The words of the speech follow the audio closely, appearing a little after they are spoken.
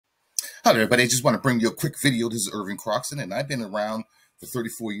Hello, everybody. I just want to bring you a quick video. This is Irving Croxton, and I've been around for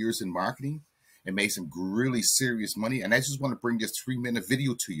 34 years in marketing and made some really serious money. And I just want to bring this 3-minute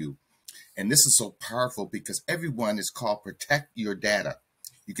video to you. And this is so powerful because everyone is called protect your data.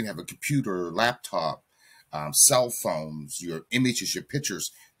 You can have a computer, laptop, cell phones, your images, your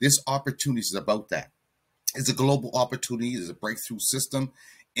pictures. This opportunity is about that. It's a global opportunity. It's a breakthrough system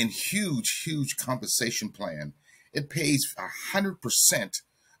and huge compensation plan. It pays 100%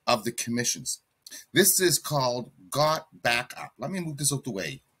 of the commissions. This is called GotBackup. Let me move this out the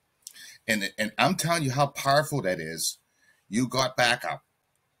way. And I'm telling you how powerful that is. You GotBackup.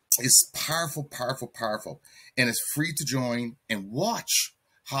 It's powerful. And it's free to join and watch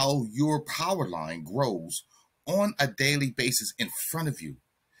how your power line grows on a daily basis in front of you.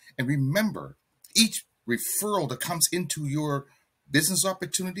 And remember, each referral that comes into your business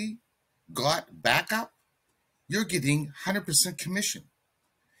opportunity, GotBackup, you're getting 100% commission.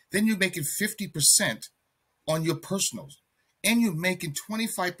 Then you're making 50% on your personals. And you're making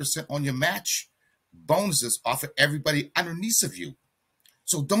 25% on your match bonuses off of everybody underneath of you.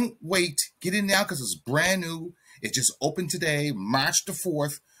 So don't wait. Get in now because it's brand new. It just opened today, March the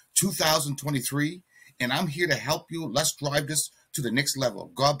 4th, 2023. And I'm here to help you. Let's drive this to the next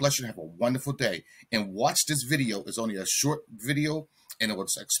level. God bless you and have a wonderful day. And watch this video. It's only a short video and it will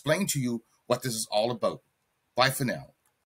explain to you what this is all about. Bye for now.